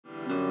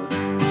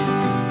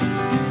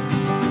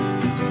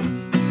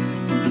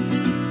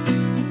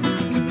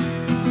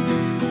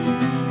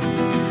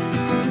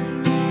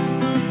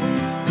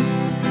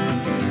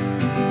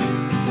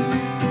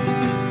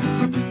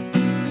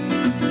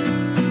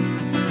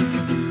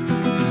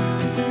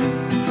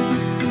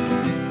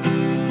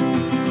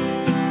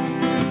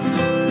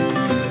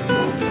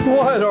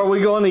What are we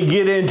going to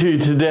get into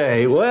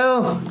today?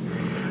 Well,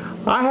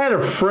 I had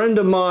a friend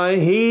of mine,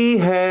 he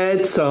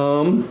had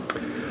some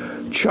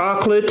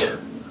chocolate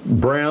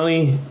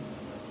brownie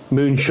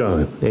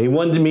moonshine. And he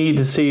wanted me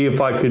to see if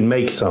I could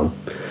make some.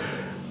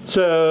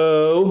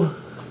 So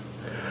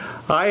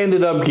I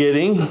ended up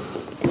getting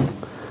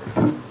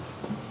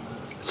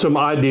some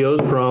ideas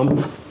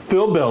from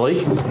Phil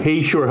Belly.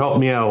 He sure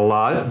helped me out a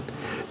lot.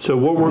 So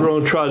what we're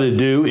going to try to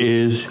do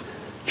is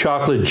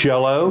chocolate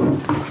jello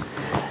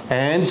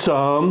and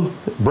some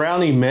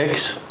brownie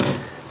mix,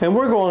 and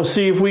we're going to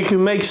see if we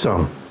can make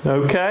some,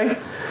 okay?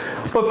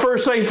 But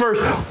first things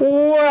first,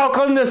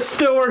 welcome to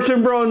Stillworks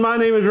and Brewing. My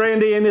name is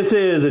Randy, and this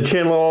is a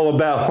channel all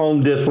about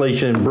home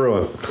distillation and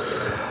brewing.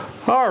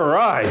 All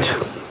right,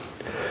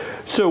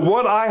 so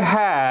what I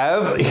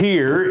have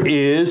here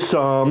is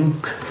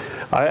some,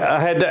 I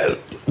had to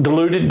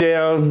dilute it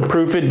down,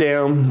 proof it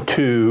down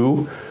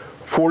to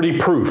 40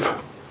 proof.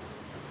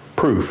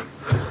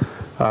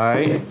 All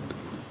right,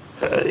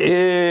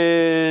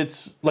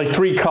 it's like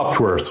 3 cups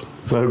worth.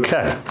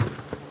 Okay,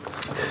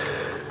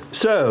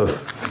 so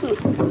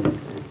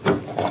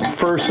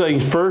first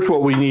things first,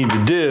 what we need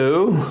to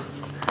do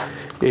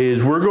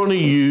is we're going to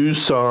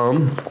use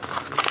some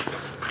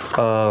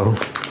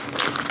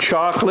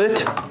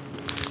chocolate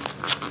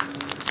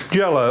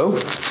jello,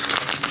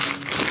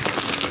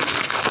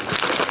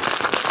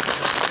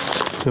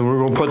 and we're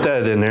going to put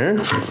that in there.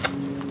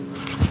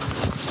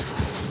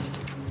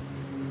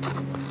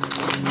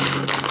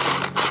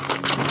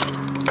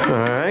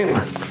 Alright,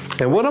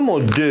 and what I'm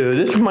going to do,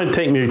 this might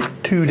take me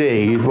 2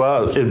 days,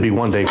 well it'd be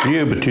 1 day for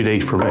you, but 2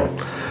 days for me.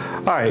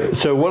 Alright,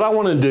 so what I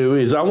want to do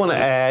is I want to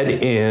add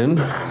in,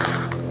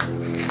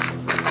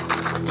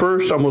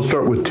 first I'm going to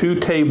start with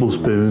 2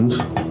 tablespoons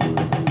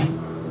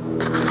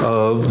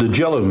of the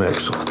Jello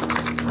mix.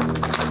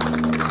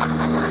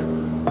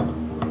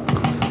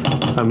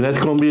 I mean,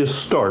 that's going to be a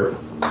start.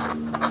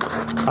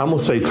 I'm going to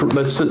say,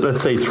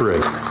 let's say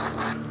 3.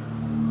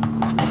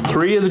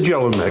 3 of the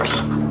Jello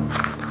mix.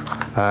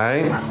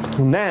 Alright,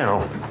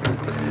 now,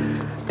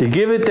 to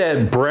give it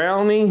that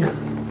brownie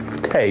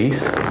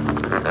taste,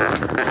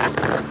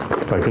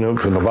 if I can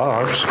open the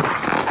box,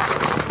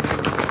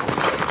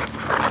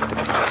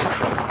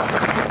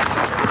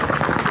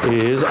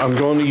 is I'm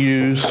going to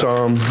use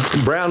some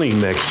brownie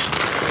mix.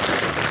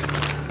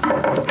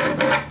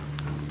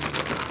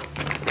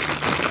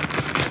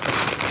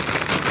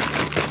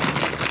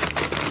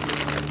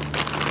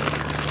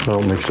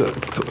 I'll mix it.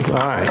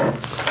 Alright.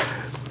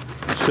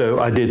 So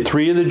I did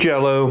 3 of the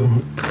Jello.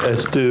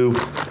 Let's do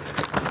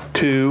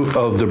 2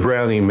 of the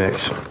brownie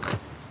mix.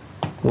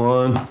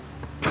 1,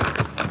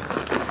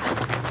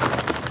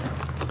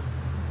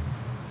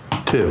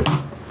 2. All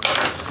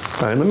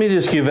right, let me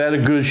just give that a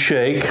good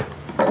shake.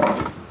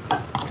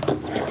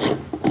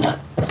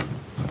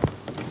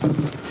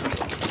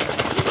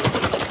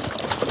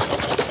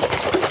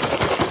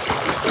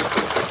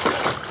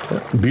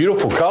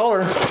 Beautiful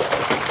color.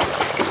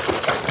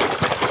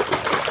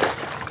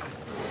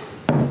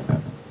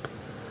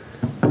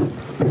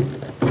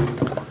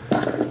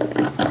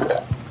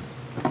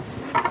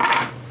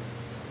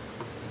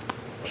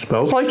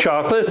 Smells like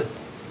chocolate.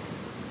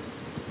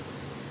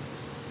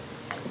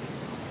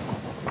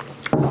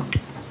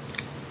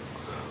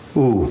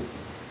 Ooh.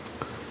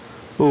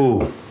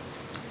 Ooh.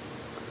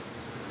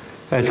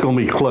 That's going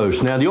to be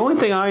close. Now, the only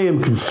thing I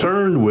am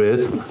concerned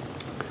with,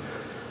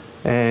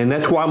 and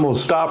that's why I'm going to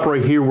stop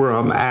right here where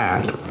I'm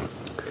at.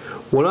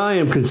 What I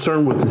am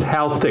concerned with is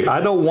how thick.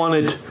 I don't want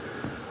it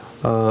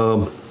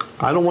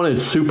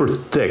super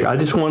thick. I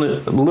just want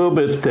it a little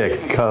bit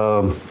thick.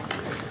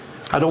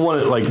 I don't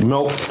want it like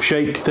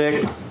milkshake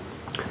thick.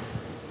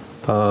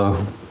 But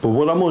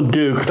what I'm going to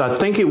do, because I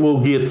think it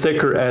will get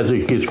thicker as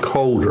it gets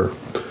colder.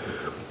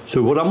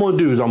 So what I'm going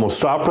to do is I'm going to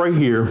stop right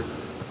here.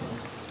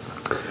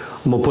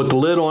 I'm going to put the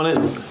lid on it,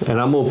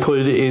 and I'm going to put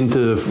it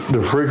into the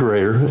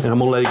refrigerator, and I'm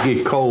going to let it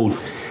get cold.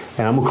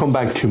 And I'm going to come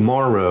back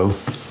tomorrow,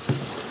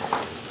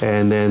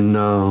 and then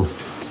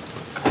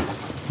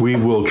we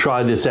will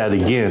try this out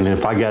again. And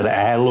if I got to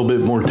add a little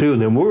bit more to it,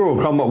 then we're going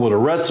to come up with a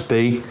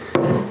recipe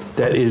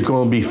that is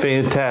going to be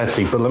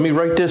fantastic. But let me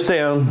write this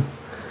down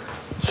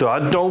so I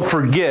don't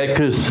forget,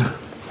 because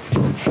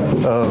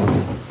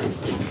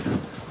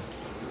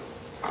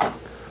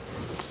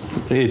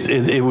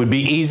it would be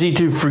easy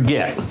to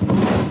forget.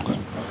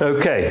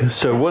 Okay,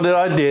 so what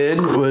I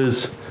did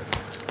was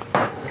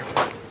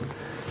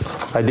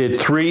I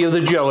did 3 of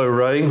the Jello,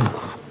 right?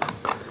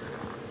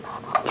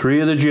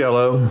 3 of the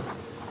Jello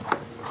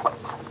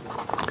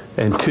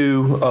and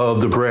 2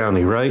 of the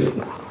brownie, right?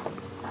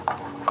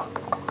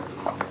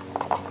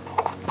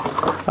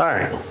 All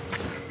right,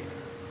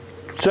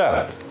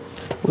 so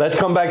let's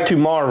come back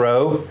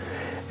tomorrow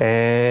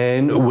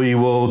and we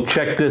will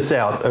check this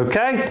out,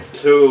 okay?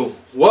 So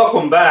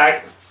welcome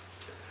back.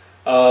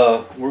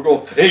 We're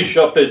going to finish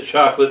up this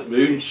chocolate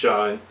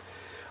moonshine.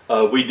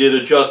 We did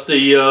adjust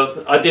the,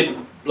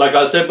 like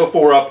I said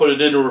before, I put it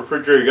in the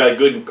refrigerator, got it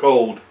good and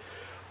cold.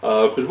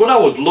 Because what I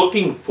was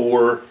looking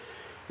for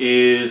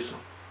is,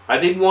 I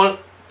didn't want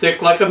it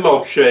thick like a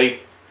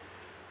milkshake,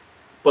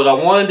 but I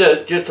wanted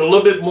to just a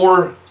little bit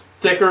more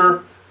thicker,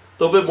 a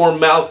little bit more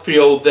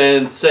mouthfeel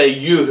than say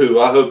Yoo-Hoo.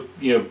 I hope,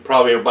 you know,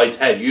 probably everybody's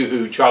had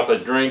Yoo-Hoo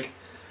chocolate drink,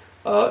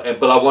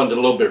 but I wanted a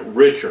little bit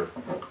richer.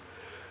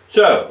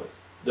 So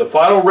the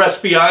final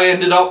recipe I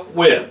ended up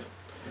with.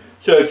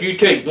 So if you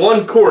take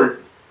 1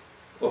 quart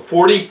of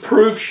 40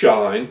 proof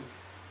shine,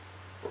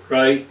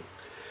 right,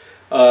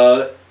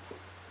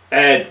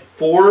 add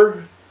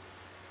 4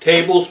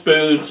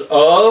 tablespoons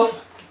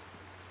of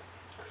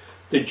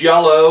the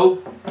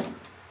Jello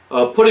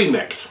pudding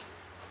mix.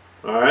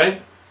 All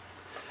right,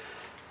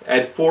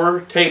 add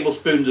 4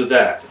 tablespoons of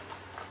that,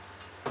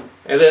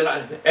 and then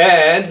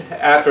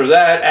after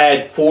that,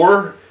 add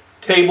 4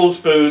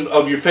 tablespoons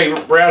of your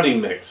favorite brownie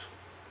mix.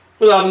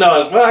 Without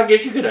nuts, well, I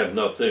guess you could have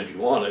nuts in if you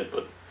wanted,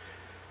 but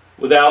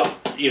without,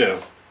 you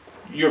know,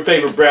 your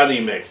favorite brownie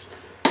mix.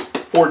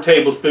 4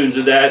 tablespoons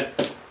of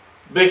that.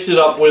 Mix it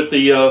up with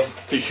the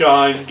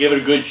shine. Give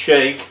it a good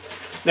shake.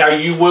 Now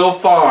you will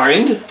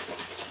find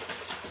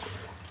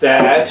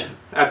that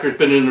after it's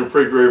been in the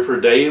refrigerator for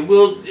a day,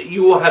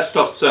 you will have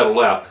stuff settle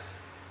out,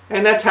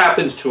 and that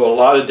happens to a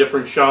lot of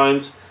different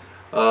shines.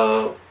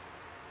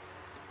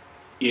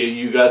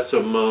 You got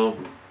some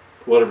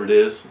whatever it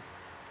is,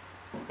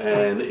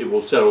 and it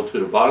will settle to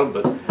the bottom.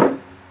 But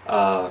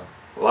a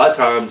lot of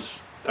times,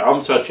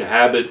 I'm such a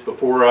habit,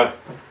 before I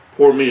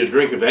pour me a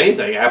drink of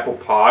anything, apple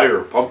pie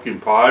or pumpkin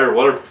pie or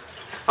whatever,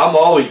 I'm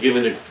always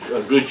giving it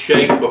a good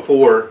shake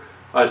before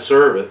I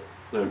serve it.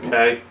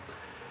 Okay,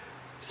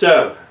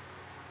 so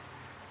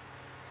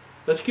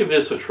let's give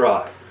this a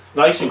try. It's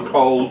nice and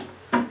cold.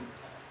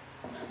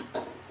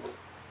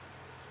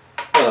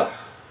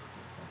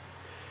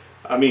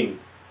 I mean,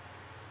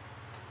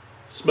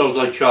 smells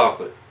like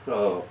chocolate.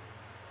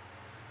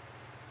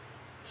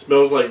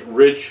 Smells like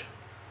rich.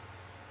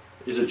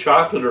 Is it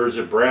chocolate or is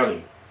it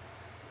brownie?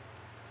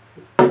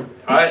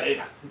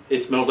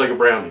 It smells like a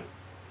brownie.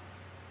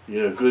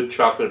 You know, good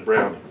chocolate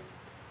brownie.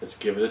 Let's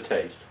give it a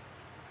taste.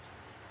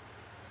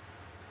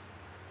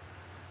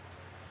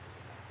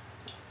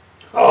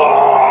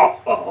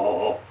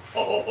 Oh,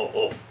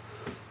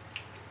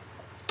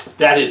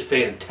 that is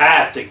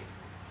fantastic.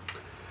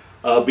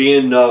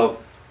 Being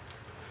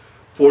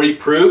 40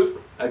 proof,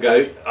 I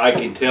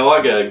can tell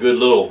I got a good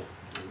little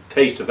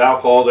taste of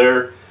alcohol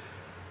there,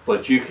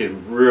 but you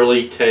can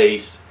really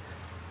taste.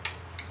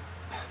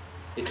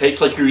 It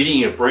tastes like you're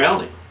eating a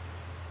brownie.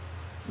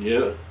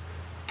 Yeah,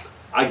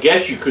 I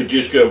guess you could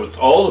just go with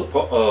all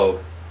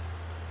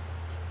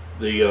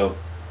the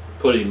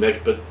pudding mix,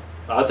 but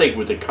I think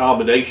with the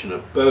combination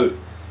of both,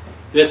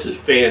 this is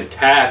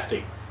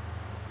fantastic.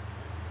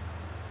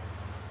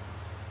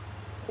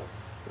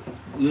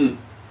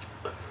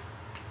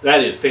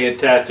 That is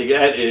fantastic.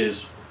 That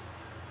is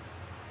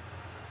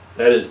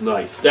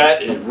nice.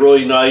 That is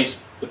really nice.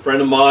 A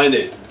friend of mine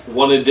that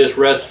wanted this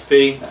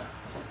recipe,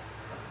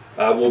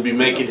 I will be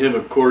making him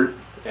a quart,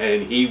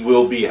 and he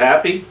will be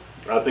happy.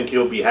 I think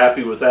he'll be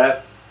happy with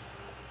that.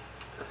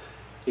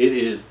 It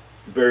is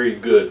very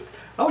good.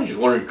 I was just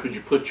wondering, could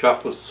you put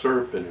chocolate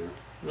syrup in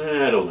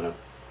there? I don't know.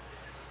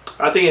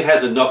 I think it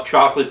has enough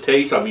chocolate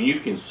taste. I mean,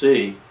 you can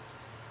see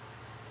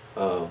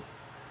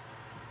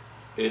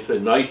it's a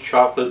nice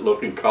chocolate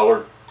looking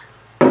color,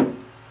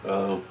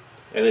 and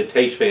it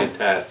tastes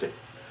fantastic.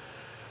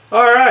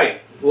 All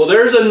right, well,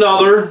 there's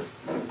another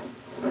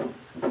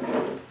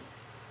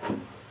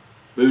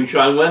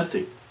Moonshine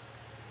Wednesday.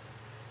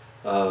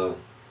 I'll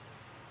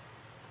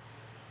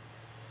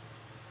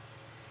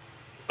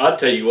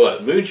tell you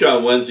what,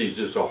 Moonshine Wednesday is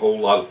just a whole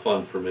lot of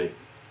fun for me.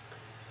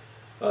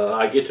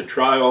 I get to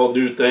try all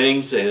new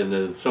things,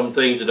 and some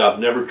things that I've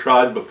never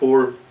tried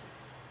before.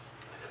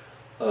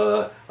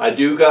 I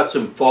do got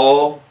some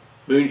fall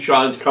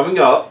moonshines coming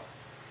up.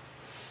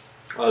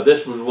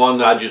 This was one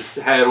that I just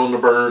had on the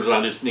burners,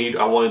 and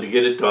I wanted to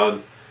get it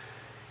done.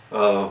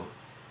 But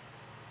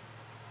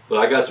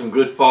I got some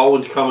good fall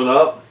ones coming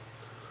up,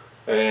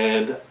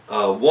 and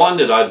one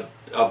that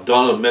I've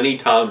done many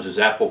times is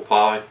apple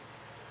pie.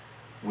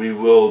 We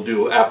will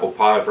do apple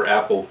pie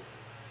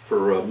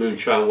for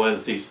Moonshine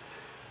Wednesdays,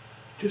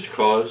 just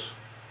cause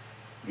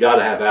you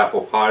gotta have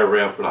apple pie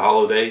around for the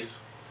holidays,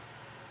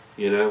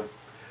 you know.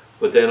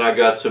 But then I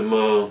got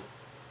some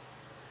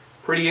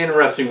pretty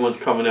interesting ones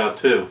coming out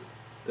too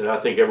that I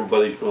think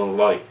everybody's gonna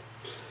like.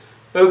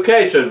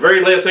 Okay, so the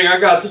very last thing I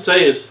got to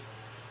say is,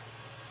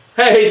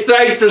 hey,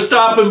 thanks for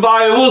stopping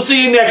by, and we'll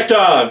see you next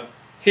time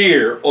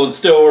here on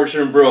Stillworks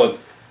and Brewing.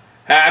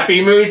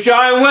 Happy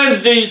Moonshine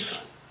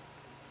Wednesdays!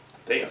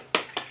 Damn.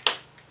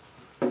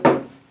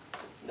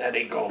 That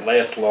ain't gonna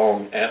last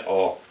long at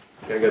all.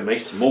 I gotta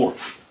make some more.